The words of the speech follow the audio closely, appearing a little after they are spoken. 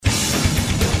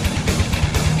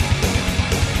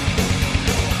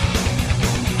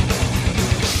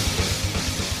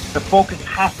focus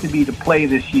has to be to play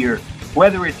this year.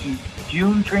 Whether it's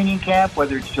June training camp,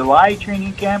 whether it's July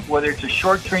training camp, whether it's a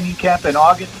short training camp in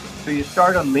August, so you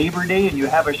start on Labor Day and you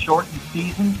have a shortened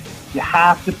season, you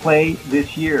have to play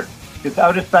this year. Because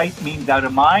out of sight means out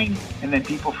of mind, and then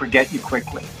people forget you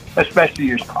quickly, especially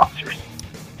your sponsors.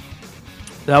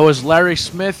 That was Larry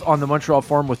Smith on the Montreal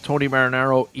Forum with Tony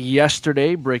Marinaro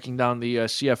yesterday, breaking down the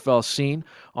CFL scene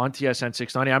on TSN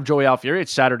 690. I'm Joey Alfieri.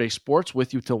 It's Saturday Sports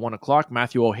with you till 1 o'clock.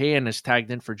 Matthew O'Hayan is tagged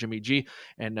in for Jimmy G,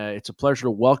 and it's a pleasure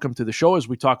to welcome to the show as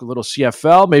we talk a little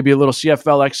CFL, maybe a little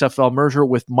CFL-XFL merger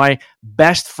with my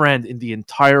best friend in the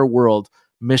entire world,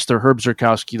 Mr. Herb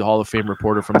Zurkowsky, the Hall of Fame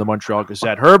reporter from the Montreal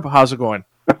Gazette. Herb, how's it going?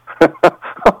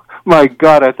 My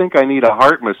God, I think I need a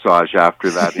heart massage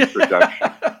after that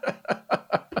introduction.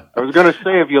 I was going to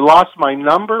say, have you lost my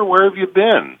number? Where have you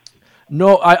been?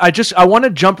 No, I want to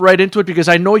jump right into it because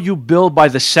I know you bill by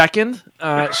the second,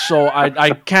 so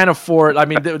I can't afford. I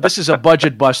mean, this is a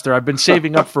budget buster. I've been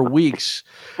saving up for weeks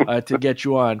to get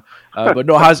you on. But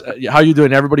no, how you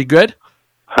doing? Everybody good?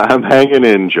 I'm hanging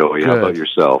in, Joey. Good. How about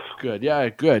yourself? Good. Yeah,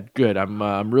 good.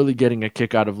 I'm really getting a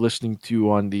kick out of listening to you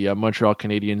on the Montreal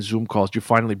Canadiens Zoom calls. You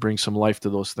finally bring some life to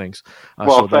those things. Well,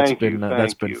 so thank you.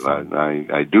 That's been fun.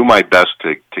 I do my best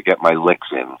to get my licks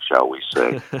in, shall we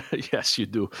say. Yes, you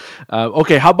do.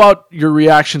 Okay, how about your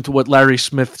reaction to what Larry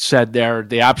Smith said there?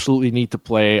 They absolutely need to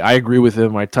play. I agree with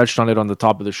him. I touched on it on the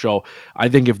top of the show. I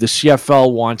think if the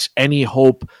CFL wants any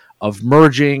hope of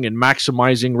merging and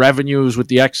maximizing revenues with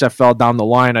the XFL down the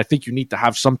line, I think you need to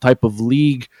have some type of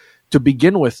league to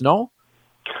begin with, no?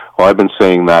 Well, I've been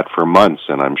saying that for months,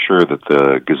 and I'm sure that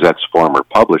the Gazette's former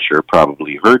publisher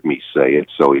probably heard me say it,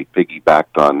 so he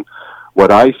piggybacked on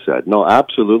what I said. No,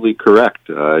 absolutely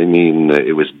correct. I mean,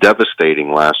 it was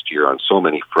devastating last year on so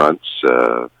many fronts,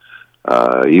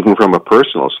 even from a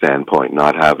personal standpoint,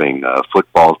 not having a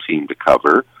football team to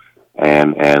cover.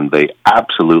 And they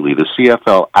absolutely, the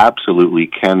CFL absolutely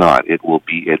cannot. It will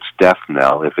be its death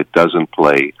knell if it doesn't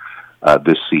play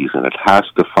this season. It has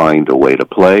to find a way to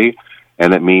play,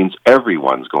 and it means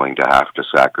everyone's going to have to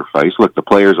sacrifice. Look, the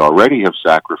players already have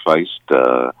sacrificed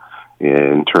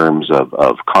in terms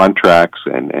of contracts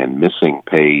and missing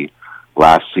pay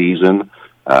last season.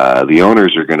 The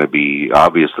owners are going to be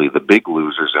obviously the big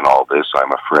losers in all this,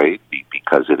 I'm afraid,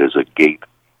 because it is a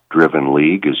gate-driven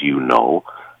league, as you know.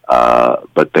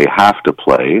 But they have to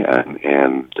play,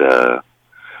 and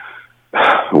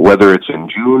whether it's in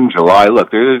June, July, look,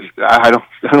 I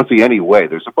don't see any way.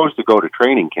 They're supposed to go to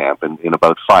training camp in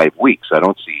about 5 weeks. I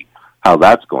don't see how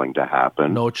that's going to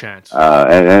happen. No chance.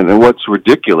 And what's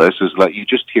ridiculous is that you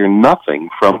just hear nothing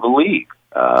from the league.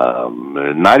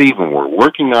 Not even we're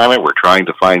working on it. We're trying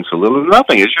to find solutions.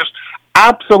 Nothing. It's just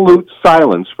absolute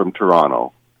silence from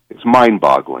Toronto. It's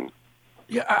mind-boggling.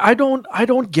 Yeah, I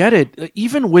don't get it.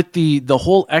 Even with the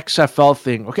whole XFL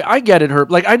thing. Okay, I get it, Herb.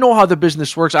 Like, I know how the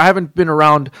business works. I haven't been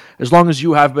around as long as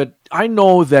you have, but I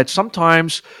know that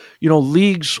sometimes,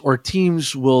 leagues or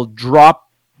teams will drop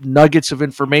nuggets of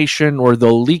information or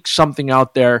they'll leak something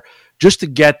out there just to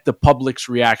get the public's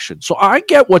reaction. So I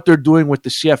get what they're doing with the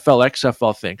CFL,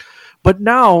 XFL thing. But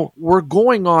now we're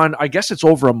going on, I guess it's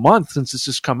over a month since this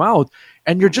has come out,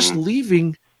 and you're just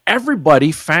leaving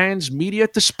everybody, fans, media,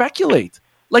 to speculate.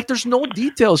 Like, there's no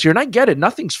details here, and I get it.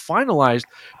 Nothing's finalized,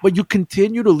 but you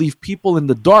continue to leave people in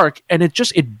the dark, and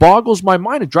it boggles my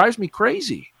mind. It drives me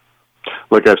crazy.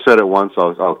 Look, I've said it once.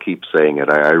 I'll keep saying it.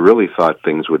 I really thought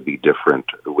things would be different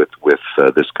with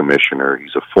this commissioner.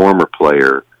 He's a former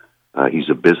player. He's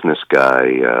a business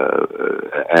guy,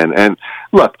 and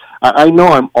look, I know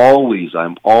I'm always,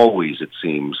 it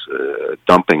seems,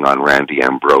 dumping on Randy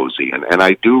Ambrosie, and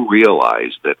I do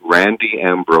realize that Randy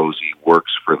Ambrosie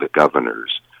works for the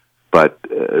Governors, but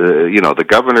the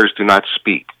Governors do not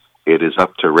speak. It is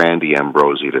up to Randy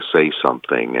Ambrosie to say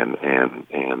something, and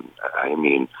I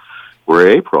mean, we're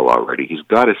April already. He's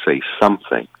got to say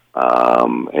something,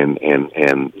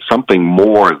 and something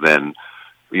more than,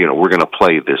 we're going to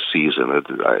play this season.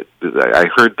 I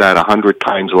heard that 100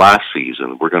 times last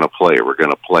season. We're going to play. We're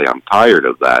going to play. I'm tired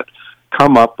of that.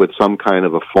 Come up with some kind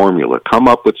of a formula. Come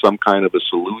up with some kind of a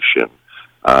solution.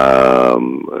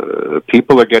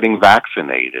 People are getting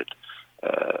vaccinated.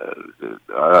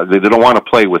 They don't want to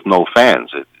play with no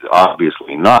fans.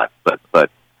 Obviously not. But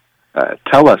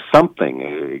tell us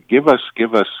something. Give us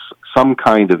some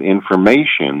kind of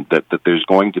information that there's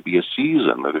going to be a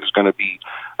season, that there's going to be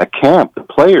a camp. The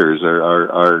players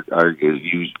are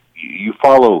you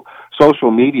follow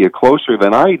social media closer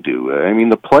than I do. I mean,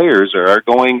 the players are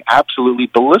going absolutely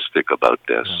ballistic about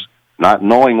this, not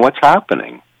knowing what's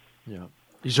happening. Yeah.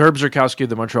 He's Herb Zurkowsky of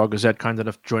the Montreal Gazette, kind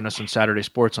enough to join us on Saturday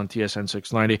Sports on TSN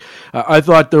 690. I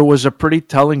thought there was a pretty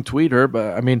telling tweet, Herb.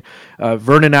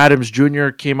 Vernon Adams Jr.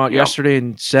 came out yesterday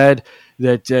and said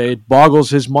that it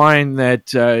boggles his mind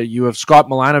that you have Scott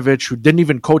Milanovic, who didn't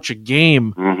even coach a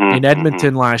game in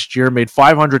Edmonton last year, made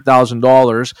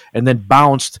 $500,000, and then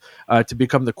bounced to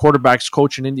become the quarterback's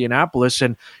coach in Indianapolis.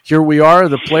 And here we are.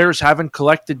 The players haven't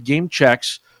collected game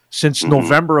checks since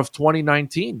November of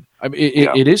 2019. I mean,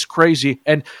 it is crazy.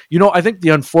 And, I think the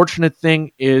unfortunate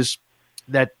thing is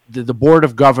that the Board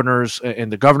of Governors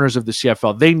and the governors of the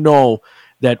CFL, they know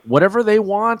that whatever they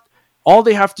want, all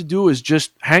they have to do is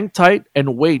just hang tight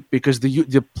and wait, because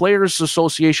the Players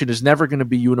Association is never going to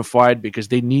be unified because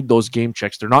they need those game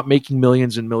checks. They're not making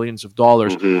millions and millions of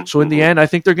dollars. So in the end, I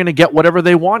think they're going to get whatever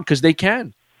they want because they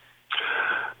can.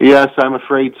 Yes, I'm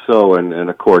afraid so, and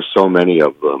of course, so many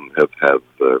of them have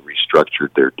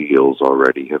restructured their deals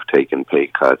already, have taken pay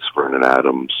cuts. Vernon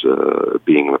Adams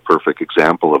being the perfect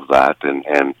example of that,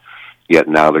 and yet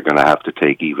now they're going to have to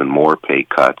take even more pay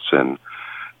cuts.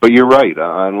 But you're right,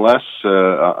 unless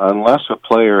a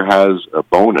player has a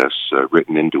bonus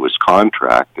written into his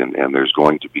contract, and there's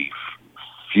going to be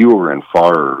fewer and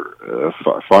far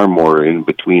more in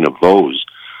between of those.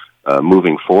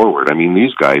 Moving forward, I mean,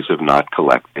 these guys have not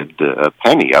collected a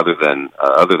penny other than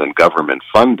government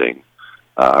funding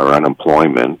or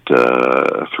unemployment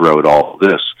throughout all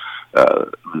this.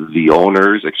 The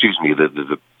owners,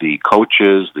 the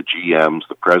coaches, the GMs,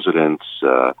 the presidents,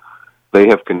 they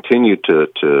have continued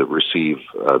to receive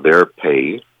their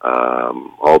pay,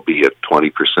 albeit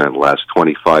 20% less,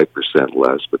 25%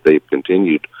 less, but they've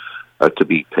continued to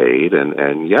be paid,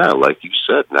 and like you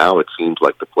said, now it seems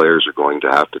like the players are going to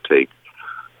have to take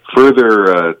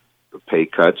further pay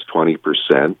cuts,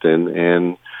 20%,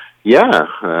 and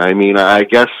I mean, I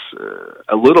guess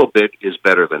a little bit is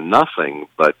better than nothing,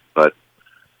 but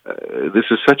this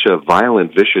is such a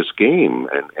violent, vicious game,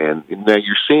 and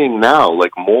you're seeing now,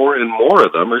 like, more and more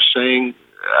of them are saying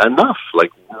enough, like,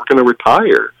 we're going to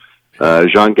retire.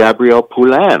 Jean-Gabriel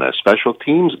Poulin, a special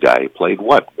teams guy, played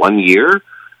 1 year.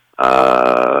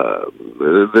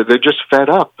 They're just fed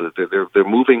up. They're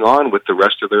moving on with the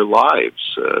rest of their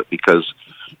lives because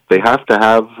they have to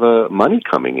have money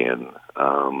coming in.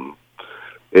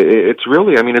 It's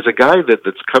really, I mean, as a guy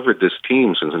that's covered this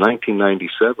team since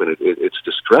 1997, it's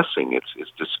distressing.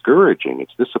 It's discouraging.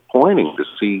 It's disappointing to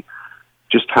see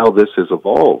just how this has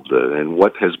evolved and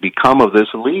what has become of this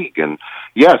league. And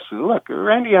yes, look,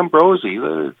 Randy Ambrosie,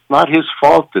 it's not his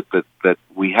fault that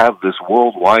we have this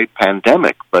worldwide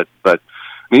pandemic, but I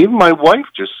mean, even my wife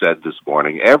just said this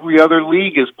morning, every other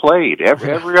league is played.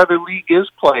 Every other league is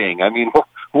playing. I mean,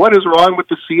 what is wrong with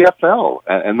the CFL?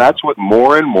 And that's what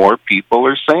more and more people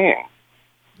are saying.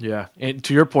 Yeah, and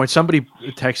to your point, somebody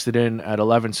texted in at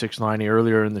 11:690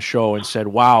 earlier in the show and said,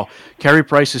 "Wow, Carey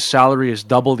Price's salary is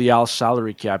double the Al's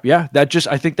salary cap." Yeah,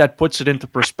 I think that puts it into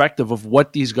perspective of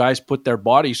what these guys put their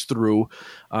bodies through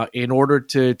in order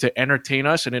to entertain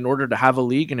us and in order to have a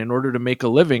league and in order to make a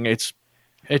living.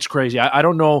 It's crazy. I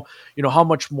don't know, how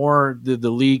much more the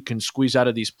league can squeeze out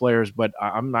of these players, but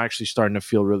I'm actually starting to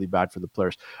feel really bad for the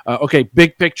players. Okay,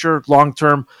 big picture, long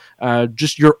term,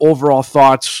 just your overall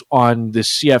thoughts on the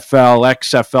CFL,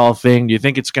 XFL thing. Do you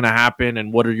think it's going to happen,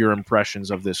 and what are your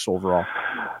impressions of this overall?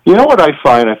 You know what I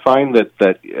find? I find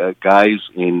that guys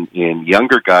in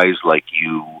younger guys like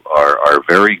you are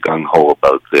very gung-ho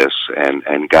about this,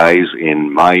 and guys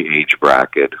in my age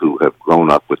bracket who have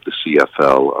grown up with the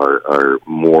CFL are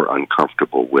more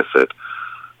uncomfortable with it.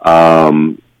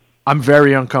 I'm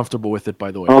very uncomfortable with it,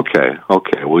 by the way. Okay.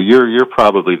 Well, you're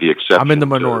probably the exception. I'm in the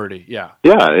minority. Yeah.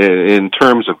 Yeah, in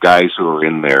terms of guys who are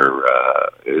in their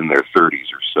 30s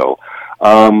or so.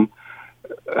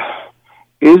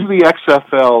 Is the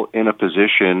XFL in a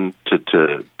position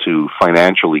to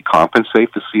financially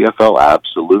compensate the CFL?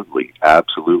 Absolutely.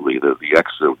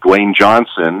 The Dwayne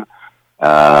Johnson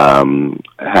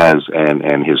has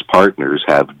and his partners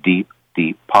have deep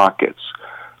pockets,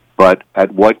 but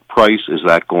at what price is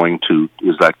that going to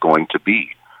be?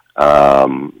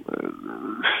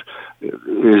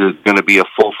 Is it going to be a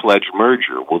full-fledged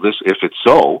merger? Well, if it's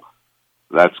so,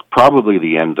 that's probably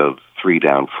the end of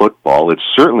three-down football. It's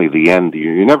certainly the end.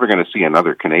 You're never going to see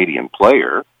another Canadian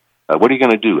player. What are you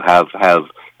going to do? Have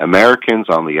Americans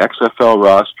on the XFL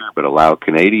roster, but allow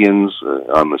Canadians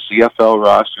on the CFL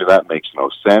roster? That makes no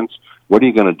sense. What are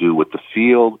you going to do with the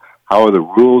field? How are the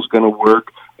rules going to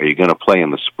work? Are you going to play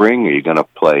in the spring? Are you going to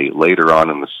play later on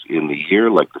in the year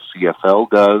like the CFL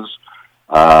does?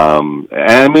 And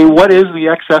I mean, what is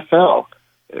the XFL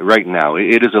right now?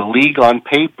 It is a league on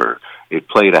paper. It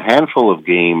played a handful of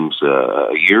games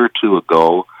a year or two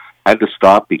ago. had to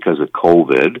stop because of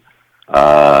COVID.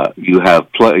 You have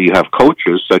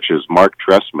coaches such as Mark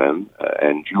Trestman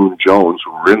and June Jones,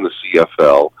 who were in the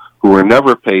CFL, who were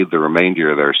never paid the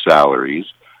remainder of their salaries.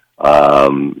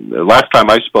 The last time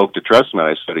I spoke to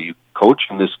Trestman, I said, "Are you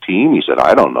coaching this team?" He said,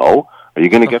 "I don't know." "Are you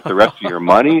going to get the rest of your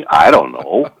money?" "I don't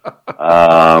know."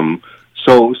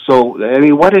 So I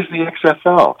mean, what is the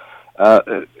XFL?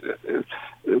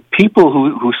 People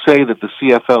who say that the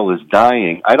CFL is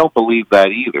dying, I don't believe that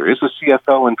either. Is the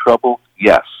CFL in trouble?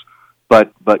 Yes.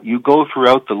 But you go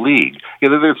throughout the league.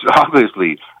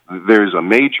 There's a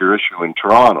major issue in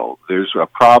Toronto. There's a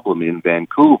problem in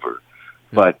Vancouver.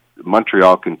 But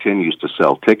Montreal continues to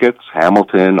sell tickets.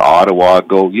 Hamilton, Ottawa,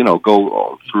 go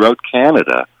throughout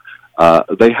Canada.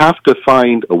 They have to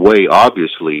find a way,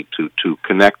 obviously, to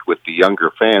connect with the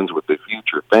younger fans, with the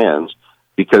future fans,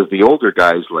 because the older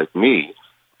guys like me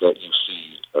that you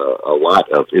see a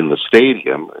lot of in the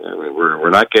stadium, we're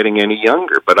not getting any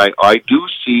younger. But I do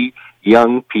see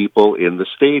young people in the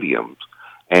stadiums,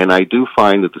 and I do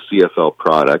find that the CFL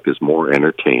product is more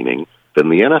entertaining than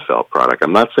the NFL product.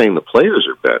 I'm not saying the players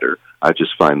are better. I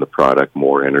just find the product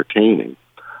more entertaining.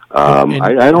 I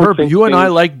don't Herb, think you and I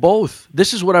like both.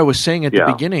 This is what I was saying at the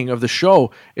beginning of the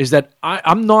show, is that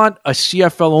I'm not a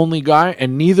CFL only guy,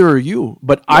 and neither are you.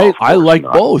 But I like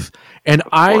both, and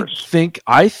I think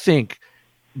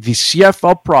the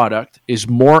CFL product is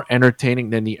more entertaining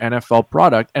than the NFL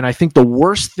product. And I think the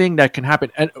worst thing that can happen,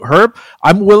 and Herb,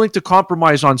 I'm willing to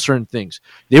compromise on certain things.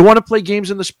 They want to play games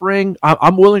in the spring.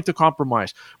 I'm willing to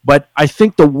compromise. But I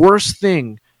think the worst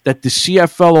thing that the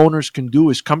CFL owners can do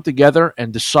is come together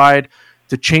and decide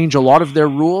to change a lot of their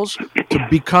rules to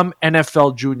become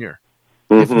NFL junior.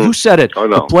 If you said it,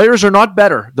 the players are not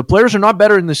better. The players are not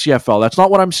better in the CFL. That's not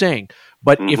what I'm saying.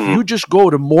 But if you just go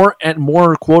to more and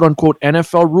more quote-unquote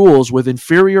NFL rules with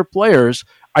inferior players,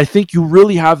 I think you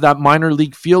really have that minor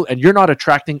league feel, and you're not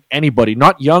attracting anybody,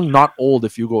 not young, not old,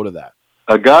 if you go to that.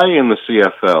 A guy in the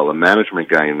CFL, a management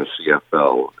guy in the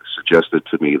CFL, suggested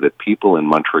to me that people in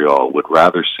Montreal would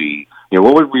rather see,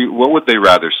 what would they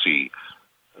rather see?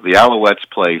 The Alouettes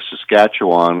play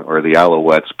Saskatchewan, or the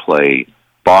Alouettes play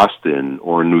Boston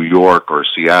or New York or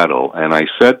Seattle. And I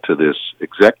said to this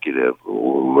executive,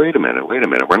 wait a minute,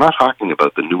 we're not talking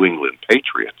about the New England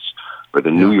Patriots or the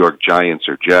New York Giants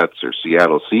or Jets or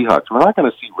Seattle Seahawks. We're not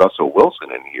going to see Russell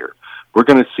Wilson in here. We're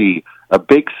going to see a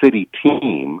big city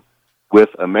team with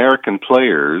American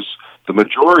players, the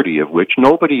majority of which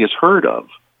nobody has heard of.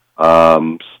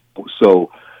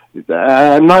 So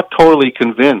I'm not totally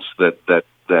convinced that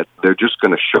they're just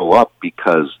going to show up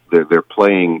because they're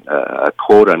playing a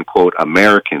quote-unquote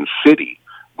American city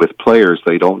with players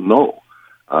they don't know.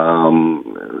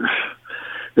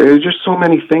 There's just so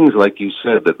many things, like you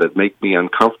said, that make me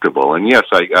uncomfortable. And yes,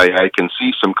 I can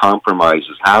see some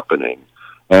compromises happening.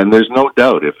 And there's no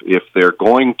doubt if they're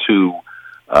going to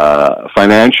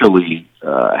financially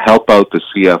help out the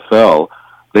CFL,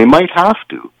 they might have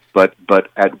to. But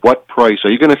at what price?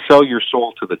 Are you going to sell your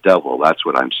soul to the devil? That's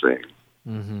what I'm saying.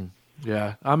 Mm-hmm.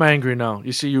 Yeah, I'm angry now.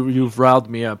 You see, you've riled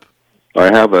me up. I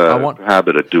have a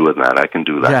habit of doing that. I can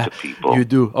do that to people. You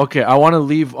do. Okay, I want to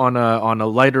leave on a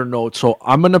lighter note. So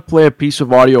I'm going to play a piece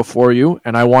of audio for you,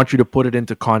 and I want you to put it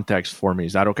into context for me.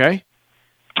 Is that okay?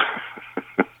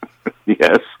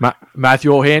 Yes.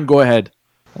 Matthew O'Hain, go ahead.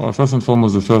 Well, first and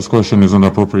foremost, the first question is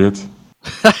inappropriate.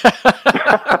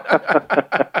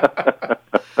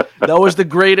 That was the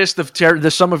greatest of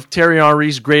the sum of Thierry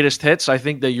Henry's greatest hits. I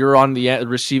think that you're on the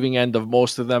receiving end of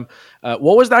most of them.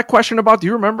 What was that question about? Do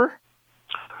you remember?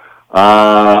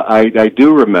 I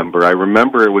do remember. I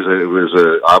remember it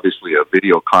was obviously a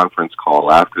video conference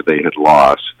call after they had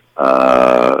lost.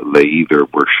 They either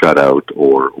were shut out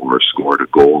or scored a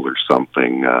goal or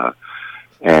something,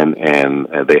 and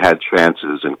they had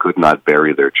chances and could not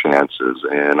bury their chances.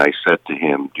 And I said to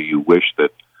him, "Do you wish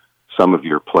that some of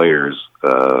your players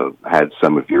had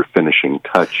some of your finishing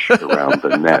touch around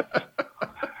the net?"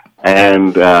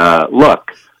 And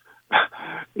look,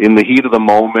 in the heat of the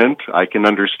moment, I can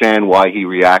understand why he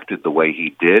reacted the way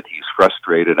he did. He's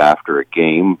frustrated after a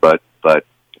game, but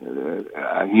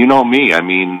you know me. I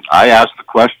mean, I ask the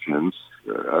questions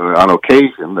on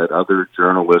occasion that other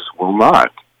journalists will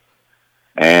not.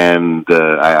 And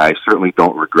I certainly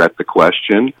don't regret the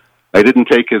question. I didn't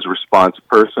take his response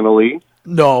personally.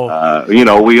 No.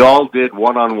 We all did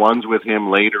one-on-ones with him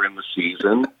later in the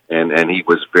season, and he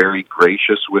was very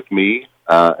gracious with me.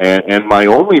 And my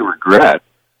only regret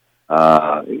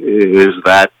is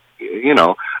that,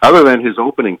 other than his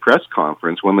opening press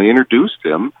conference, when they introduced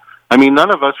him, I mean,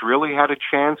 none of us really had a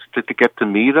chance to get to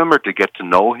meet him or to get to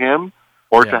know him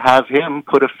or to have him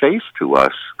put a face to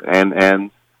us.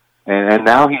 And And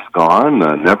now he's gone,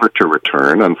 never to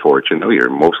return, unfortunately, or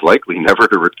most likely never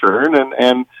to return.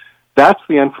 And that's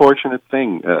the unfortunate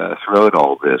thing throughout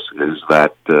all this, is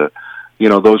that,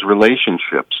 those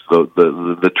relationships,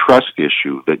 the trust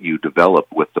issue that you develop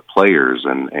with the players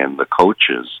and the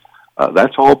coaches,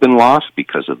 that's all been lost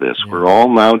because of this. Yeah. We're all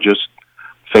now just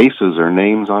faces or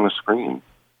names on a screen.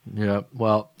 Yeah,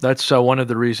 well, that's one of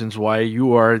the reasons why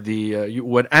you are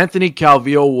what Anthony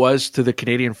Calvillo was to the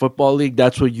Canadian Football League.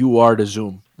 That's what you are to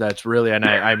Zoom. That's really, and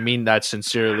I mean that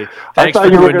sincerely. Thanks I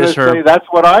thought you were going to say that's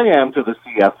what I am to the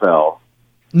CFL.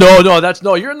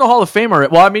 No, you're in the Hall of Fame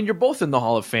already. Well, I mean, you're both in the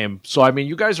Hall of Fame. So, I mean,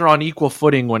 you guys are on equal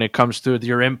footing when it comes to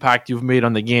your impact you've made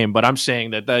on the game. But I'm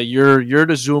saying that you're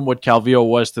to Zoom what Calvillo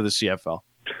was to the CFL.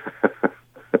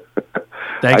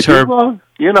 Thanks, Herb. Well,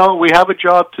 we have a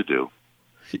job to do.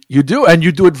 You do, and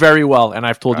you do it very well, and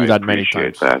I've told you that many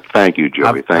times. That. Thank you,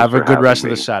 Joey. Have a good rest of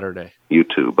the Saturday. You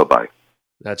too. Bye-bye.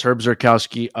 That's Herb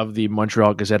Zurkowski of the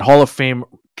Montreal Gazette, Hall of Fame,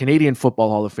 Canadian Football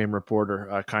Hall of Fame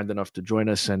reporter, kind enough to join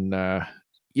us. And,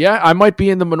 I might be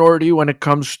in the minority when it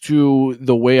comes to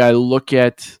the way I look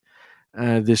at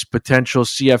this potential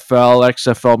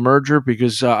CFL-XFL merger,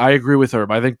 because I agree with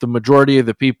Herb. I think the majority of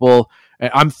the people,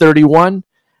 I'm 31,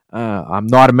 I'm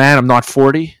not a man, I'm not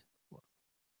 40.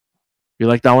 You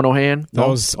like that one, Ohayan? That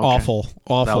was awful.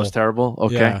 That was terrible?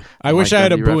 Okay. Yeah. I wish I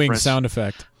had a booing sound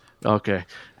effect. Okay.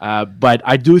 But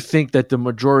I do think that the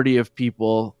majority of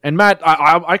people, and Matt,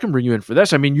 I can bring you in for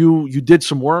this. I mean, you did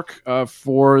some work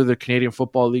for the Canadian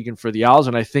Football League and for the Owls,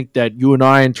 and I think that you and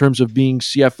I, in terms of being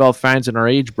CFL fans in our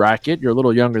age bracket, you're a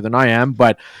little younger than I am,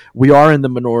 but we are in the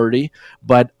minority.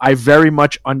 But I very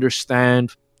much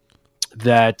understand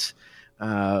that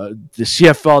the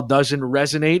CFL doesn't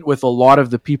resonate with a lot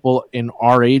of the people in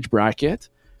our age bracket.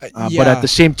 But at the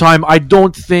same time, I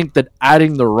don't think that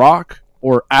adding The Rock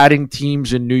or adding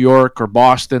teams in New York or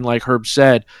Boston, like Herb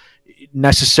said,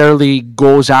 necessarily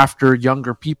goes after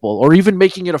younger people, or even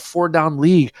making it a 4-down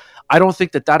league. I don't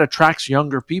think that attracts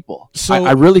younger people. So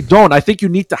I really don't. I think you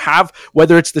need to have,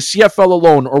 whether it's the CFL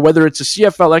alone or whether it's a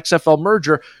CFL-XFL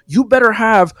merger, you better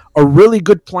have a really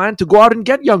good plan to go out and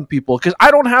get young people, because I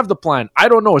don't have the plan. I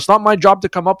don't know. It's not my job to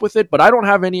come up with it, but I don't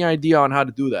have any idea on how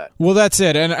to do that. Well, that's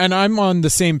it. And I'm on the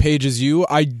same page as you.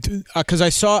 Because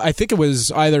I think it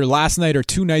was either last night or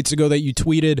 2 nights ago that you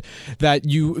tweeted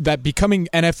that becoming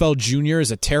NFL junior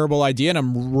is a terrible idea, and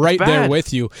I'm right there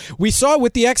with you. We saw it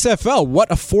with the XFL, what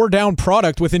a 4-down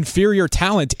product with inferior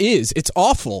talent is. It's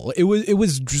awful. It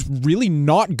was just really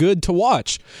not good to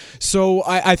watch. So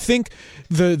I think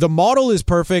the model is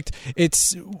perfect.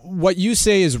 It's what you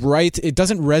say is right. It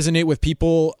doesn't resonate with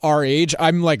people our age.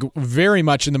 I'm like very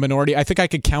much in the minority. I think I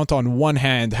could count on one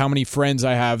hand how many friends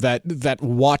I have that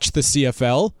watch the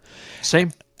CFL.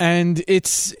 Same. And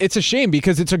it's a shame,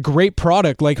 because it's a great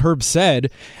product, like Herb said,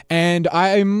 and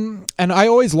I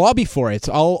always lobby for it.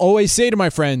 I'll always say to my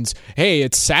friends, "Hey,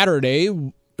 it's Saturday.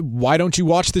 Why don't you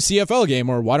watch the CFL game?"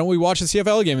 Or "Why don't we watch the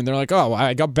CFL game?" And they're like, "Oh,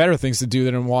 I got better things to do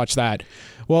than watch that."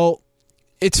 Well,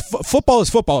 football is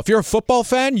football. If you're a football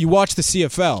fan, you watch the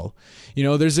CFL.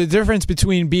 There's a difference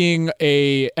between being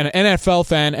an NFL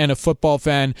fan and a football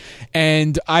fan.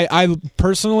 And I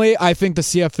personally, I think the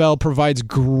CFL provides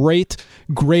great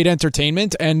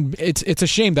entertainment. And it's a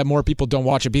shame that more people don't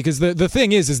watch it, because the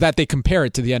thing is that they compare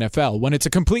it to the NFL when it's a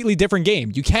completely different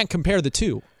game. You can't compare the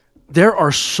two. There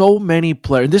are so many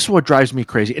players. This is what drives me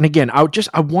crazy. And again,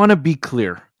 I want to be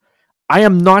clear. I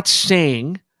am not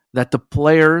saying that the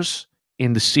players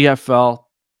in the CFL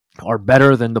are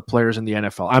better than the players in the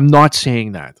NFL. I'm not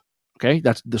saying that. Okay?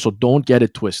 So don't get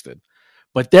it twisted.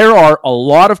 But there are a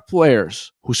lot of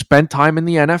players who spent time in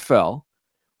the NFL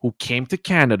who came to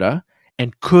Canada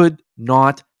and could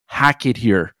not hack it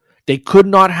here. They could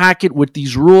not hack it with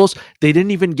these rules. They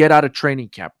didn't even get out of training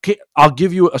camp. Okay, I'll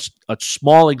give you a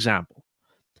small example.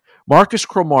 Marcus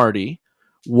Cromartie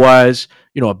was,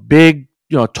 a big,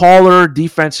 taller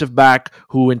defensive back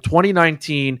who in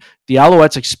 2019, the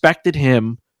Alouettes expected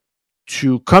him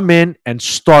to come in and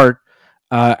start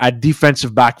at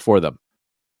defensive back for them.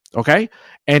 Okay?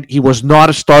 And he was not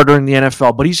a starter in the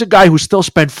NFL, but he's a guy who still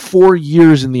spent 4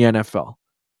 years in the NFL.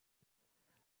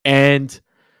 And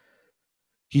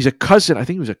he's a cousin. I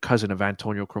think he was a cousin of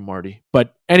Antonio Cromartie.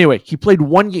 But anyway, he played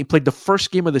one game, played the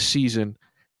first game of the season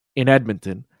in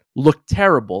Edmonton, looked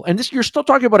terrible. And this, you're still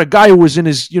talking about a guy who was in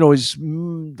his, I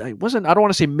don't want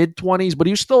to say mid-20s, but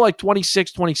he was still like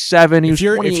 26, 27. He was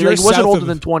 28. He wasn't older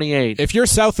than 28. If you're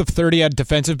south of 30 at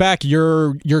defensive back,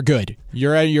 you're good.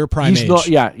 You're at your prime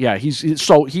age.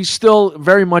 He's still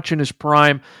very much in his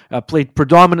prime. Played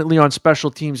predominantly on special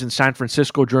teams in San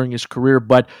Francisco during his career,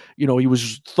 but he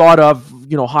was thought of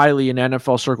highly in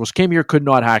NFL circles. Came here, could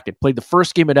not hack it. Played the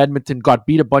first game at Edmonton, got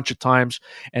beat a bunch of times,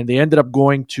 and they ended up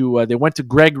going to they went to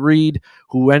Greg Reed,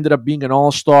 who ended up being an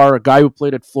all-star, a guy who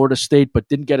played at Florida State but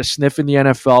didn't get a sniff in the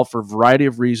NFL for a variety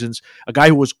of reasons, a guy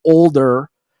who was older,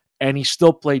 and he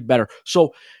still played better.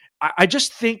 So I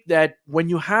just think that when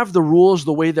you have the rules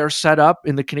the way they're set up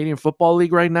in the Canadian Football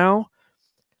League right now,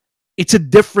 it's a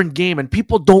different game, and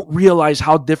people don't realize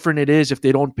how different it is if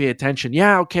they don't pay attention.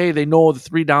 Yeah, okay, they know the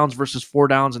 3 downs versus 4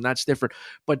 downs, and that's different,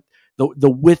 but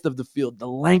the width of the field, the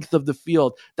length of the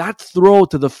field, that throw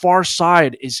to the far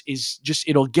side is just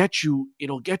it'll get you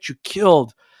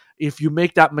killed if you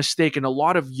make that mistake. And a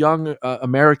lot of young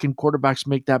American quarterbacks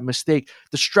make that mistake.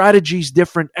 The strategy's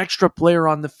different, extra player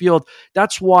on the field.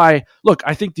 That's why, look,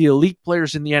 I think the elite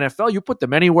players in the NFL, you put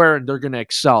them anywhere and they're going to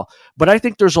excel. But I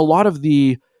think there's a lot of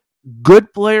the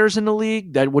good players in the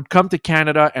league that would come to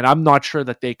Canada, and I'm not sure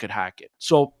that they could hack it.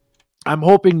 So I'm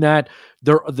hoping that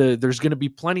there's going to be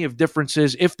plenty of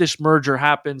differences. If this merger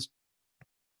happens,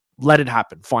 let it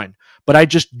happen, fine. But I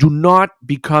just do not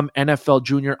become NFL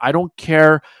junior. I don't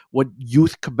care what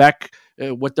Youth Quebec,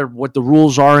 what the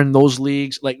rules are in those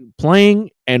leagues. Like, playing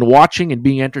and watching and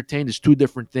being entertained is 2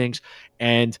 different things.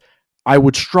 And I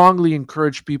would strongly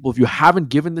encourage people, if you haven't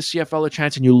given the CFL a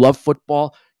chance and you love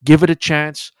football, give it a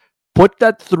chance. Put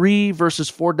that 3 versus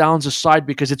 4 downs aside,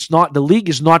 because the league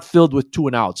is not filled with 2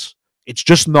 and outs. It's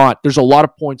just not. There's a lot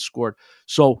of points scored.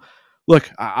 So, look,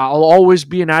 I'll always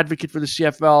be an advocate for the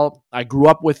CFL. I grew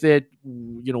up with it.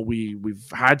 We've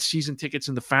had season tickets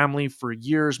in the family for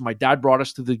years. My dad brought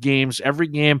us to the games. Every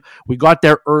game, we got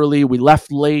there early. We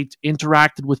left late,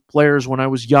 interacted with players when I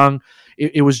was young.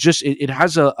 It was just, it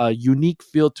has a unique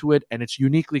feel to it, and it's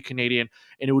uniquely Canadian,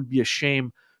 and it would be a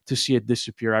shame to see it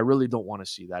disappear. I really don't want to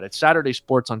see that. It's Saturday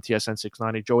Sports on TSN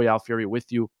 690. Joey Alfieri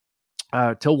with you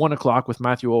till 1 o'clock with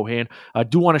Matthew O'Hain. I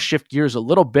do want to shift gears a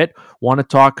little bit. Want to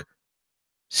talk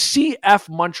CF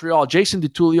Montreal. Jason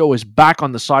DiTullio is back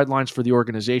on the sidelines for the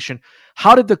organization.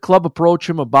 How did the club approach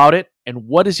him about it, and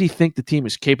what does he think the team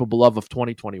is capable of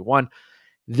 2021?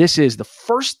 This is the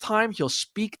first time he'll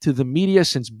speak to the media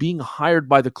since being hired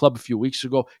by the club a few weeks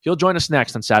ago. He'll join us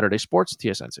next on Saturday Sports,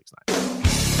 TSN 690.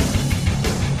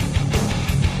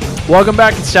 Welcome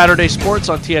back to Saturday Sports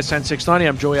on TSN 690.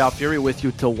 I'm Joey Alfieri with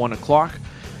you till 1 o'clock.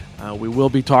 We will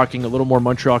be talking a little more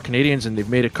Montreal Canadiens, and they've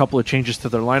made a couple of changes to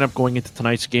their lineup going into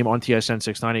tonight's game on TSN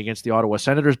 690 against the Ottawa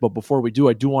Senators. But before we do,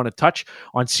 I do want to touch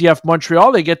on CF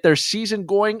Montreal. They get their season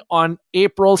going on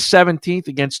April 17th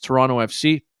against Toronto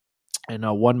FC. And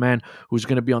one man who's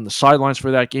going to be on the sidelines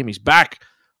for that game, he's back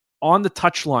on the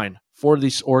touchline for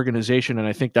this organization, and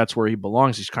I think that's where he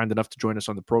belongs. He's kind enough to join us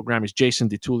on the program. He's Jason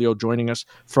DiTullio joining us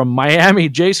from Miami.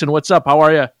 Jason, what's up? How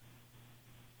are you?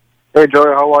 Hey, Joey.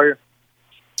 How are you?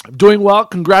 I'm doing well.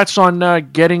 Congrats on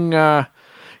getting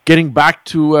back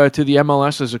to the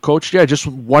MLS as a coach. Yeah, just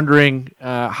wondering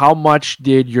how much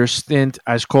did your stint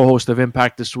as co-host of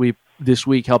Impact this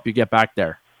week help you get back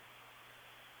there?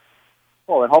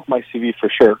 Well, it helped my CV for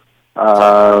sure.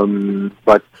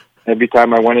 But every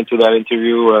time I went into that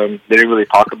interview, they didn't really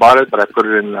talk about it, but I put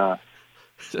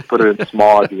it in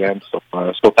small at the end.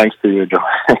 So thanks to you, Joe.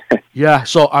 Yeah.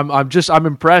 So I'm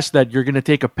impressed that you're going to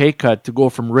take a pay cut to go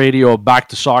from radio back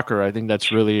to soccer. I think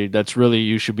that's really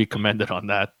you should be commended on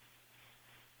that.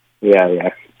 Yeah.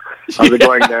 How's it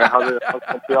going there? How's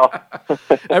Montreal?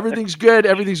 Everything's good.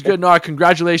 No,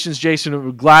 congratulations, Jason.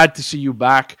 I'm glad to see you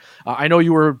back. I know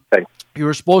you were. Thanks. You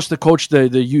were supposed to coach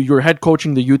you were head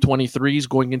coaching the U23s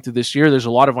going into this year. There's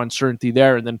a lot of uncertainty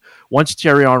there. And then once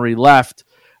Thierry Henry left,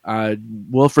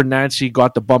 Wilfred Nancy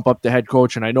got the bump up to head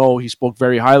coach. And I know he spoke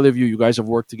very highly of you. You guys have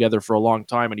worked together for a long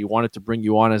time, and he wanted to bring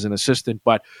you on as an assistant.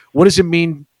 But what does it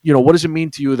mean? What does it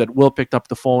mean to you that Will picked up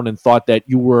the phone and thought that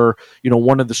you were,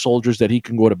 one of the soldiers that he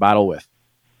can go to battle with?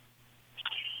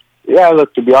 Yeah,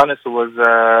 look, to be honest, it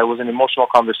was an emotional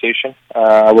conversation.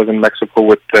 I was in Mexico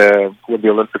with the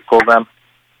Olympic program.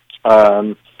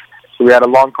 So we had a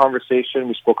long conversation.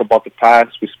 We spoke about the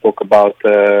past. We spoke about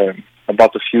the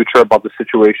future, about the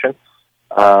situation.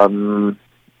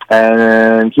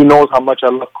 And he knows how much I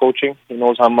love coaching. He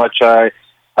knows how much I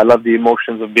love the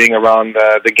emotions of being around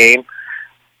the game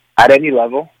at any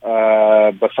level,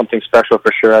 but something special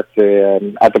for sure at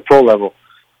the pro level.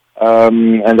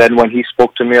 And then when he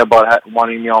spoke to me about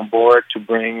wanting me on board to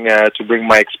bring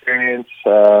my experience,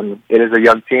 it is a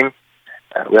young team.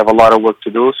 We have a lot of work to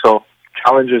do, so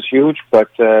challenge is huge, but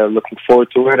looking forward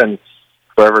to it and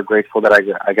forever grateful that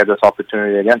I get this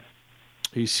opportunity again.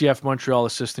 He's CF Montreal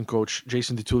assistant coach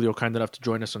Jason DiTullio, kind enough to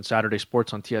join us on Saturday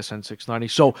Sports on TSN 690.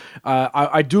 So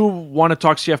I do want to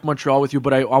talk CF Montreal with you,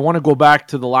 but I want to go back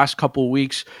to the last couple of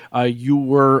weeks. You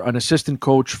were an assistant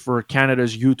coach for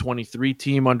Canada's U23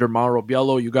 team under Mauro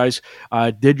Biello. You guys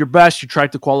did your best. You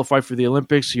tried to qualify for the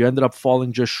Olympics. You ended up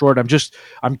falling just short.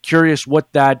 I'm curious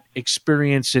what that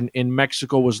experience in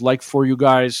Mexico was like for you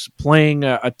guys, playing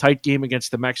a tight game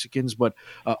against the Mexicans, but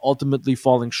ultimately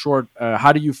falling short.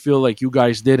 How do you feel like you guys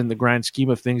did in the grand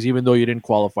scheme of things, even though you didn't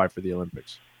qualify for the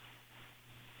Olympics?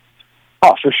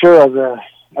 Oh, for sure.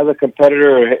 As a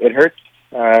competitor, it hurts.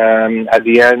 At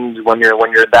the end, when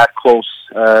you're that close,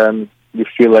 you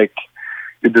feel like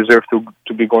you deserve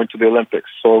to be going to the Olympics.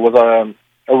 So it was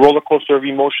a roller coaster of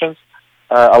emotions,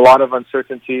 a lot of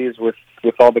uncertainties with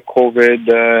all the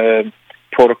COVID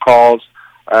protocols.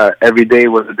 Every day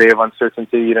was a day of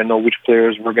uncertainty. You didn't know which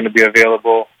players were going to be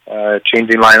available,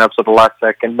 changing lineups at the last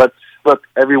second. But look,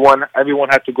 everyone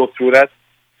had to go through that.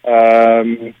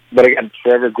 But again,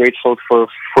 forever grateful for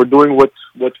doing what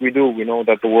we do. We know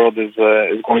that the world is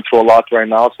going through a lot right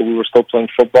now, so we were still playing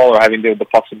football or having the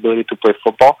possibility to play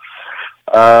football.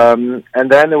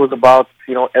 And then it was about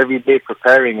every day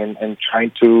preparing and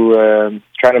trying to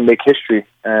make history.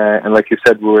 And like you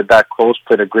said, we were that close.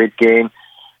 Played a great game.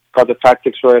 Got the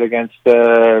tactics right against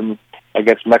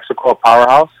Mexico, a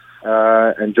powerhouse.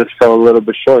 And just fell a little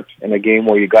bit short in a game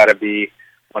where you got to be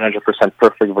 100%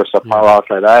 perfect versus a powerhouse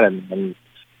like that.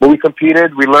 But we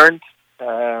competed, we learned.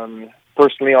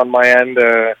 Personally, on my end,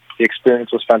 the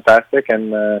experience was fantastic,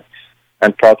 and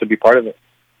proud to be part of it.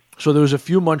 So there was a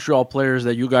few Montreal players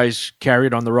that you guys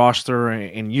carried on the roster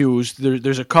and used.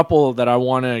 There's a couple that I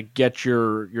want to get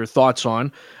your thoughts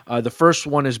on. The first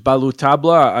one is Balou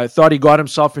Tabla. I thought he got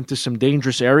himself into some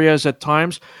dangerous areas at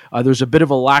times. There's a bit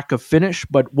of a lack of finish,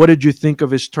 but what did you think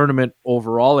of his tournament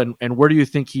overall, and where do you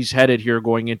think he's headed here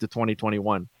going into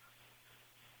 2021?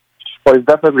 Well, he's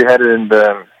definitely headed in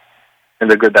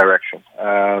the good direction.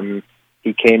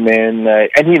 He came in,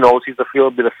 and he knows he'll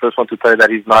be the first one to tell you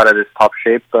that he's not at his top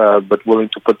shape, but willing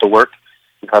to put the work.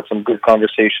 We've had some good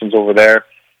conversations over there,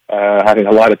 having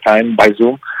a lot of time by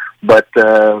Zoom. But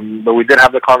we did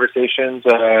have the conversations.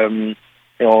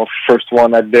 First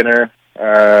one at dinner,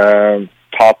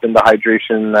 top in the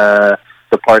hydration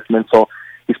department. So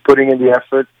he's putting in the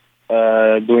effort,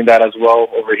 doing that as well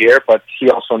over here. But he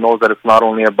also knows that it's not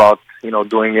only about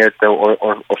doing it or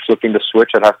flipping the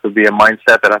switch. It has to be a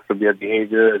mindset. It has to be a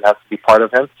behavior. It has to be part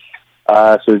of him.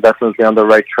 So he's definitely on the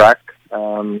right track,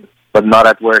 but not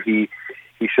at where he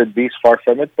should be. He's far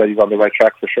from it, but he's on the right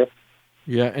track for sure.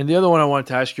 Yeah, and the other one I wanted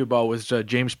to ask you about was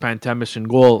James Pantemis in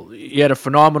goal. He had a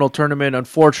phenomenal tournament.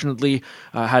 Unfortunately,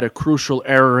 had a crucial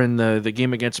error in the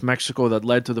game against Mexico that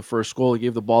led to the first goal. He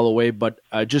gave the ball away. But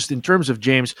just in terms of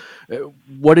James,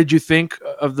 what did you think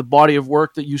of the body of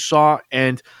work that you saw?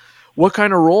 And what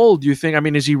kind of role do you think? I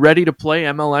mean, is he ready to play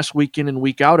MLS week in and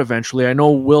week out eventually? I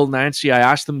know Will Nancy, I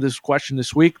asked him this question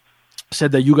this week,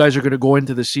 said that you guys are going to go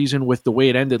into the season with the way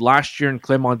it ended last year and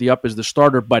Clement Diop as the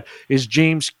starter, but is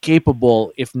James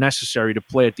capable, if necessary, to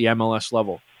play at the MLS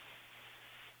level?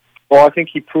 Well, I think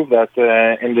he proved that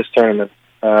in this tournament.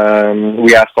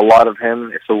 We asked a lot of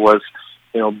him if it was,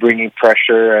 bringing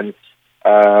pressure and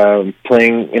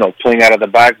playing out of the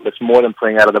back, but it's more than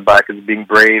playing out of the back. It's being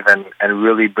brave and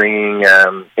really bringing,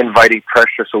 inviting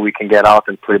pressure so we can get out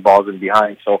and play balls in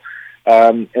behind. So,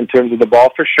 in terms of the ball,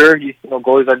 for sure,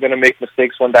 goalies are going to make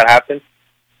mistakes when that happens.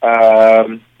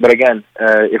 But again,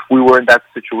 if we were in that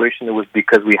situation, it was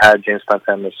because we had James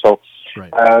Pantemis. So,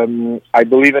 right. I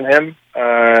believe in him.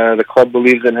 The club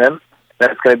believes in him.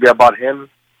 That's going to be about him,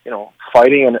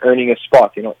 fighting and earning a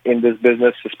spot. In this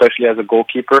business, especially as a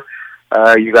goalkeeper.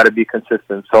 You got to be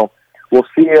consistent. So we'll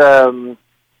see.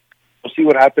 We'll see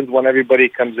what happens when everybody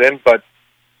comes in. But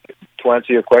to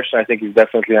answer your question, I think he's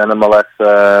definitely an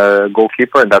MLS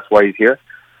goalkeeper, and that's why he's here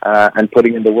and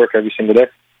putting in the work every single day.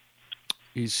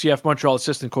 He's CF Montreal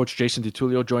assistant coach Jason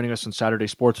DiTullio joining us on Saturday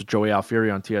Sports with Joey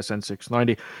Alfieri on TSN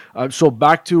 690. So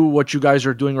back to what you guys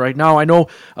are doing right now. I know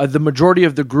the majority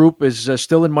of the group is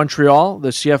still in Montreal.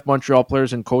 The CF Montreal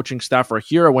players and coaching staff are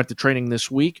here. I went to training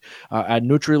this week at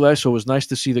Nutrilait, so it was nice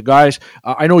to see the guys.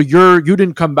 I know you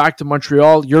didn't come back to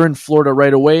Montreal. You're in Florida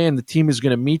right away, and the team is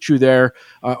going to meet you there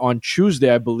on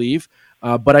Tuesday, I believe.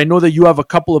 But I know that you have a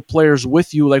couple of players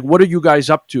with you. Like, what are you guys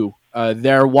up to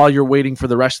there while you're waiting for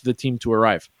the rest of the team to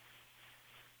arrive?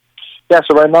 Yeah,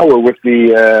 so right now we're with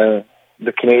the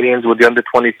Canadians, with the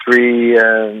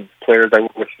under-23 players that were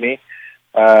with me.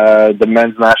 The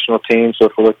men's national team, so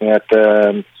if we're looking at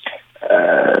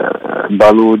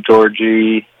Balu,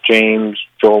 Georgie, James,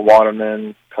 Joel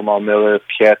Waterman, Kamal Miller,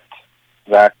 Piet,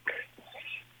 Zach,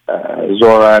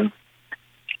 Zoran,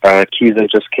 Kiza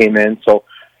just came in. So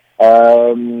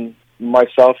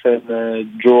myself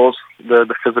and Jules,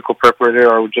 the physical preparator,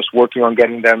 are just working on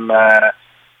getting them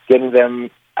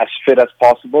as fit as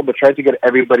possible, but trying to get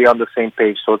everybody on the same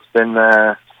page. So it's been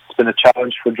a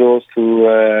challenge for Jules to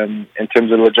in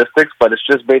terms of logistics, but it's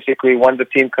just basically when the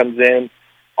team comes in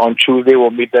on Tuesday,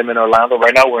 we'll meet them in Orlando.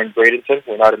 Right now we're in Bradenton.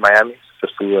 We're not in Miami,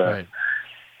 just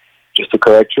to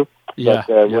correct you. Yeah,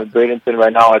 but we're in Bradenton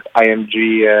right now at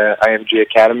IMG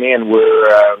Academy, and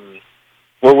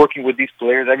we're working with these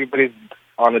players. Everybody's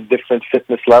on a different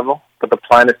fitness level, but the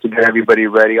plan is to get everybody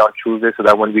ready on Tuesday so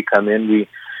that when we come in,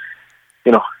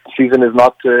 season is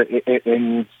not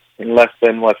in less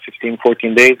than 15,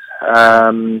 14 days.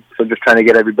 So just trying to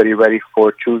get everybody ready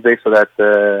for Tuesday so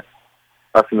that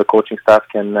us and the coaching staff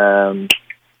can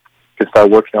start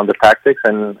working on the tactics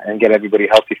and get everybody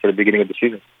healthy for the beginning of the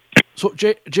season. So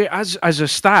Jay, as a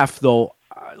staff though,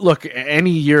 look,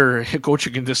 any year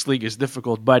coaching in this league is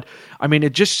difficult, but I mean,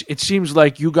 it seems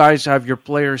like you guys have your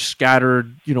players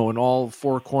scattered, in all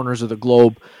four corners of the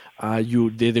globe.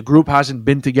 The group hasn't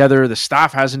been together. The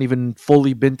staff hasn't even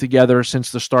fully been together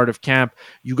since the start of camp.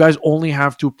 You guys only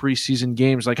have 2 preseason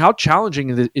games. Like, how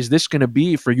challenging is this going to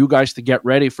be for you guys to get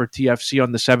ready for TFC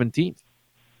on the 17th?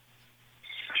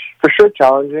 For sure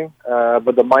challenging,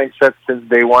 but the mindset since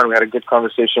day one, we had a good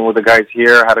conversation with the guys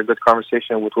here, had a good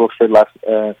conversation with Wilfred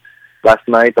last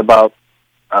night about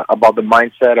the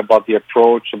mindset, about the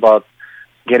approach, about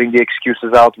getting the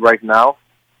excuses out right now.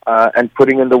 And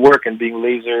putting in the work and being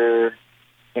laser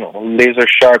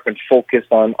sharp and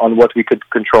focused on what we could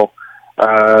control.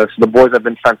 So the boys have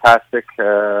been fantastic.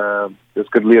 There's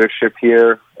good leadership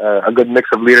here, a good mix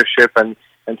of leadership and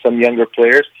some younger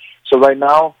players. So right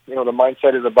now, the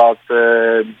mindset is about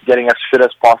getting as fit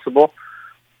as possible.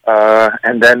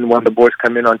 And then when the boys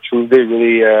come in on Tuesday,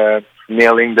 really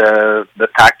nailing the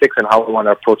tactics and how we want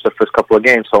to approach the first couple of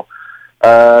games. So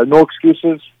no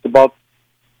excuses. It's about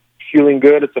feeling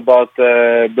good. It's about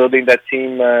building that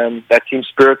team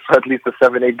spirit for at least the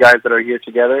 7-8 guys that are here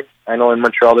together. I know in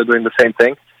Montreal they're doing the same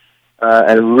thing,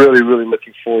 and really, really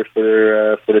looking forward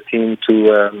for the team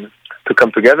to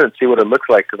come together and see what it looks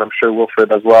like. Because I'm sure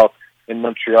Wilfred as well in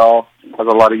Montreal has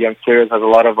a lot of young players, has a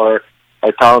lot of our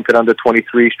talented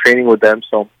under-23s training with them.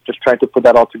 So just trying to put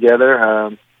that all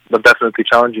together, but definitely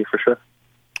challenging for sure.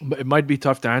 It might be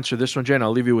tough to answer this one, Jane. I'll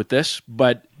leave you with this.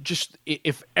 But just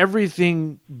if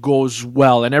everything goes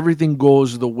well and everything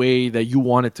goes the way that you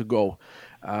want it to go,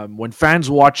 when fans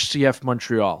watch CF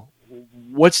Montreal,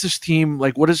 what's this team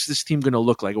like? What is this team going to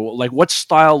look like? Like, what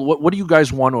style? What do you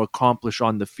guys want to accomplish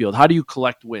on the field? How do you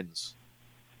collect wins?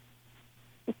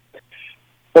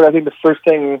 Well, I think the first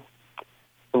thing,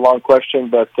 a long question,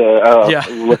 but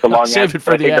with a long save answer, it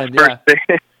for the end.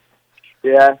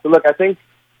 Yeah. So look, I think.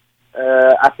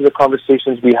 After the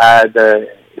conversations we had,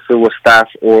 if it was staff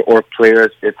or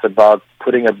players, it's about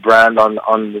putting a brand on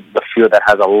the field that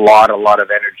has a lot of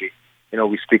energy.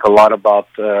 We speak a lot about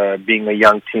being a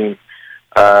young team,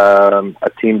 a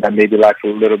team that maybe lacks a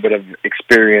little bit of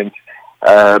experience,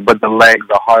 but the legs,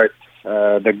 the heart,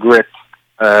 the grit,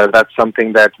 that's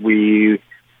something that the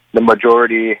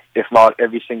majority, if not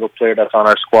every single player that's on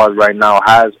our squad right now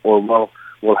has or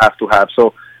will have to have.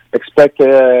 So expect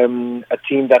a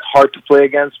team that's hard to play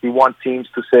against. We want teams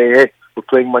to say, hey, we're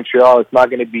playing Montreal. It's not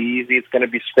going to be easy. It's going to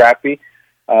be scrappy.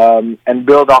 And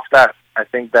build off that. I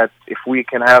think that if we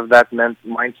can have that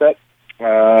mindset,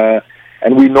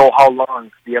 and we know how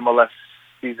long the MLS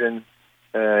season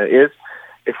is,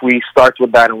 if we start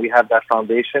with that and we have that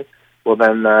foundation, well,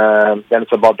 then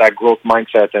it's about that growth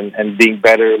mindset and being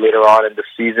better later on in the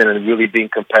season and really being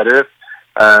competitive.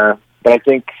 But I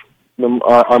think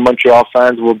our Montreal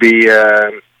fans will be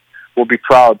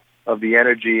proud of the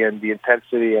energy and the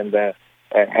intensity and the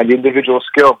individual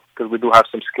skill, because we do have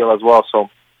some skill as well. So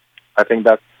I think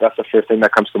that's the first thing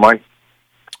that comes to mind.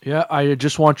 Yeah, I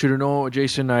just want you to know,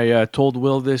 Jason, I told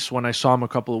Will this when I saw him a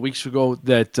couple of weeks ago,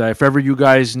 that if ever you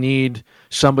guys need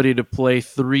somebody to play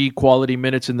 3 quality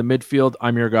minutes in the midfield,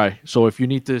 I'm your guy. So if you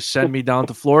need to send me down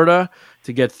to Florida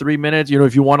to get 3 minutes,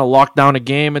 if you want to lock down a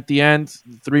game at the end,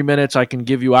 3 minutes I can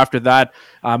give you. After that,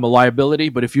 I'm a liability.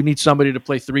 But if you need somebody to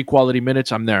play 3 quality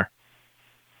minutes, I'm there.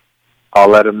 I'll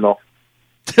let him know.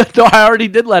 No, I already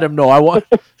did let him know. I want.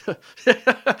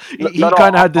 he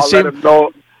kind of had the same. Let him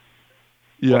know.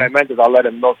 Yeah. What I meant is I'll let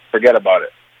him know to forget about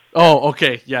it. Oh,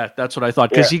 okay. Yeah, that's what I thought.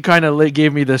 Because he kind of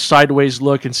gave me the sideways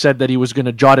look and said that he was going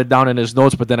to jot it down in his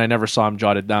notes, but then I never saw him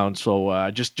jot it down.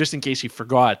 So just in case he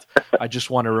forgot, I just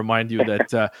want to remind you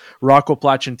that Rocco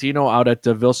Placentino out at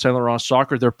Ville Saint Laurent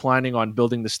Soccer, they're planning on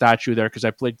building the statue there because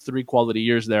I played 3 quality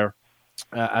years there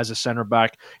as a center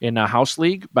back in a house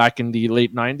league back in the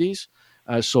late 90s.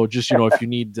 So just, if you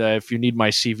need my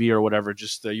CV or whatever,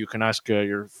 just you can ask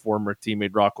your former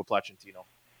teammate Rocco Placentino.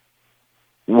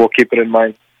 We'll keep it in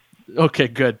mind. Okay,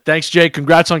 good. Thanks, Jay.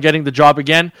 Congrats on getting the job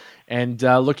again, and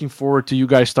looking forward to you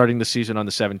guys starting the season on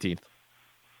the 17th.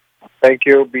 Thank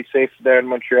you. Be safe there in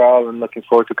Montreal, and looking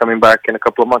forward to coming back in a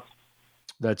couple of months.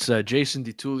 That's Jason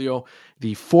DiTullio,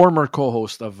 the former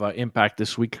co-host of Impact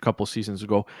This Week a couple seasons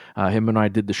ago. Him and I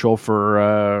did the show for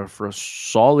a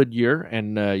solid year,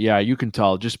 and you can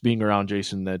tell just being around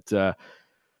Jason that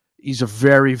he's a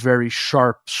very, very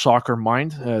sharp soccer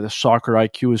mind. The soccer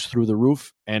IQ is through the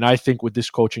roof. And I think with this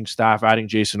coaching staff, adding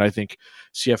Jason, I think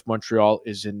CF Montreal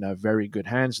is in very good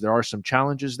hands. There are some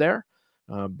challenges there,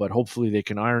 but hopefully they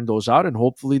can iron those out. And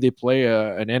hopefully they play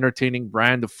an entertaining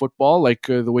brand of football like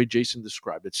the way Jason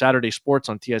described. It's Saturday Sports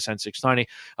on TSN 690.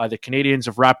 The Canadians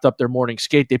have wrapped up their morning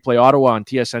skate. They play Ottawa on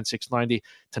TSN 690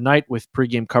 tonight with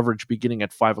pregame coverage beginning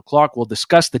at 5 o'clock. We'll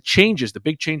discuss the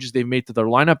big changes they've made to their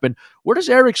lineup, and where does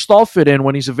Eric Staal fit in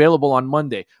when he's available on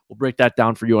Monday? We'll break that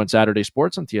down for you on Saturday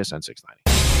Sports on TSN 690.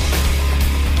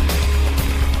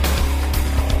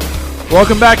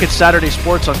 Welcome back. It's Saturday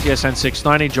Sports on TSN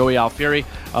 690. Joey Alfieri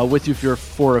with you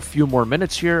for a few more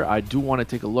minutes here. I do want to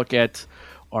take a look at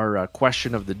our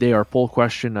question of the day, our poll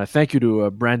question. Thank you to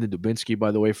Brandon Dubinsky,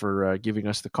 by the way, for giving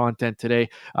us the content today.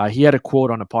 He had a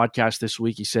quote on a podcast this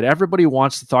week. He said, everybody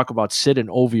wants to talk about Sid and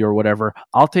Ovi or whatever.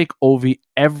 I'll take Ovi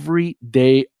every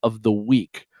day of the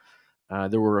week.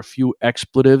 There were a few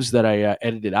expletives that I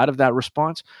edited out of that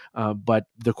response, but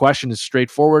the question is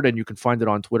straightforward, and you can find it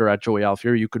on Twitter at Joey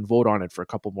Alfieri. You can vote on it for a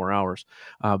couple more hours.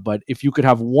 But if you could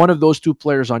have one of those two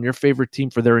players on your favorite team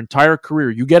for their entire career,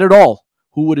 you get it all.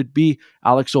 Who would it be?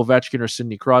 Alex Ovechkin or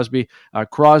Sidney Crosby?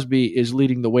 Crosby is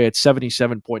leading the way at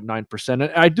 77.9%. And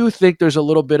I do think there's a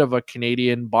little bit of a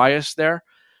Canadian bias there,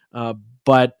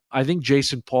 but I think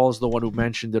Jason Paul is the one who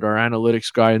mentioned it, our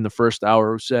analytics guy in the first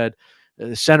hour, who said,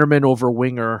 centerman over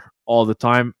winger all the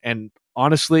time. And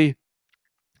honestly,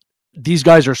 these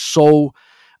guys are so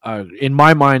in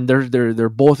my mind, they're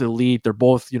both elite. They're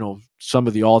both, some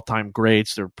of the all-time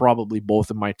greats. They're probably both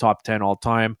in my top 10 all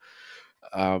time.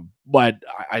 But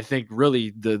I think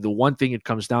really the one thing it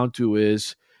comes down to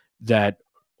is that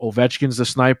Ovechkin's the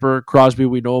sniper. Crosby,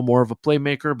 we know, more of a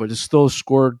playmaker, but has still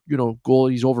scored, goal.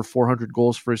 He's over 400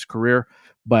 goals for his career.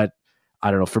 But I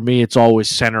don't know. For me, it's always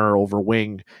center over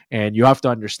wing. And you have to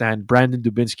understand Brandon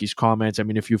Dubinsky's comments. I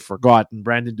mean, if you've forgotten,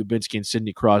 Brandon Dubinsky and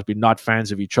Sidney Crosby, not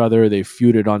fans of each other. They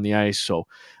feuded on the ice. So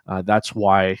that's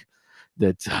why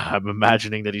that I'm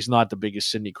imagining that he's not the biggest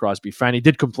Sidney Crosby fan. He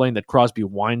did complain that Crosby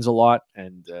whines a lot.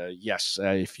 And yes,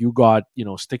 if you got,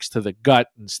 sticks to the gut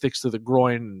and sticks to the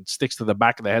groin and sticks to the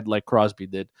back of the head like Crosby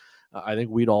did, I think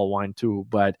we'd all whine too.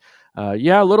 But a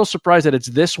little surprised that it's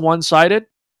this one-sided.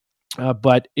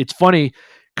 But it's funny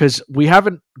because we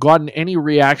haven't gotten any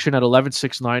reaction at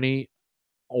 11690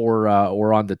 or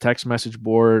on the text message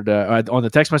board,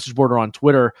 or on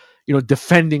Twitter,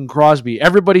 defending Crosby.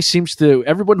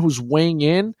 Everyone who's weighing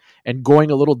in and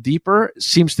going a little deeper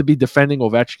seems to be defending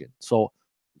Ovechkin. So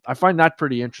I find that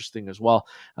pretty interesting as well.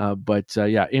 But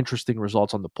interesting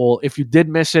results on the poll. If you did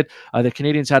miss it, the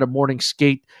Canadians had a morning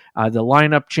skate. The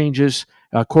lineup changes.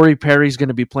 Corey Perry's going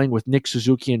to be playing with Nick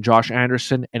Suzuki and Josh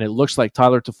Anderson, and it looks like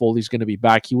Tyler Toffoli's going to be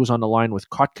back. He was on the line with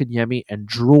Kotkaniemi and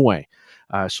Drouin.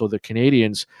 So the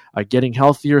Canadians are getting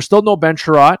healthier. Still no Ben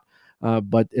Chiarot,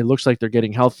 but it looks like they're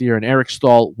getting healthier, and Eric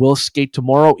Staal will skate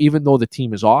tomorrow, even though the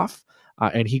team is off.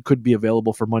 And he could be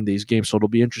available for Monday's game, so it'll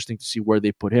be interesting to see where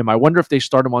they put him. I wonder if they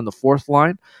start him on the fourth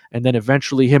line, and then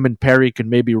eventually him and Perry can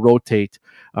maybe rotate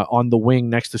on the wing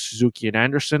next to Suzuki and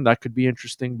Anderson. That could be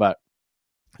interesting, but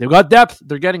they've got depth.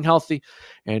 They're getting healthy.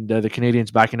 And the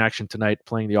Canadians back in action tonight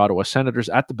playing the Ottawa Senators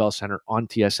at the Bell Centre on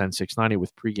TSN 690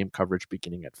 with pregame coverage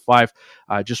beginning at 5.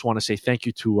 I just want to say thank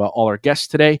you to all our guests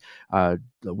today.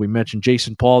 We mentioned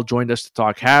Jason Paul joined us to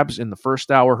talk Habs in the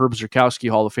first hour. Herb Zurkowski,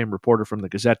 Hall of Fame reporter from the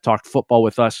Gazette, talked football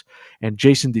with us. And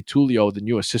Jason DiTullio, the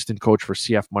new assistant coach for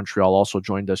CF Montreal, also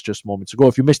joined us just moments ago.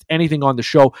 If you missed anything on the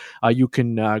show, you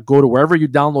can go to wherever you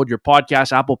download your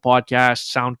podcast, Apple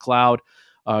Podcasts, SoundCloud,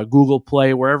 Google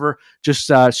Play, wherever. Just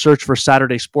search for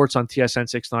Saturday Sports on TSN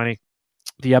 690.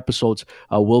 The episodes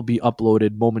will be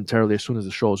uploaded momentarily as soon as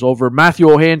the show is over. Matthew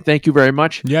O'Hayan, thank you very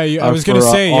much. Yeah, I was going to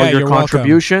say, all your you're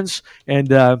contributions.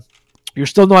 Welcome. And You're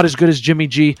still not as good as Jimmy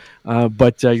G,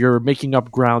 but you're making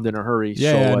up ground in a hurry.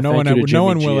 Yeah, so, no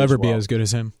one will ever be as good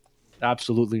as him.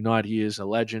 Absolutely not. He is a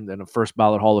legend and a first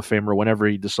ballot Hall of Famer whenever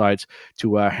he decides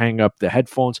to hang up the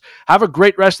headphones. Have a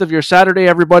great rest of your Saturday,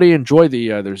 everybody. Enjoy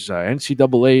there's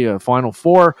NCAA Final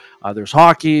Four. There's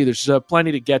hockey. There's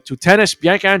plenty to get to. Tennis,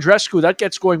 Bianca Andreescu, that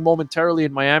gets going momentarily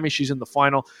in Miami. She's in the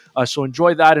final. So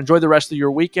enjoy that. Enjoy the rest of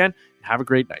your weekend. Have a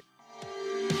great night.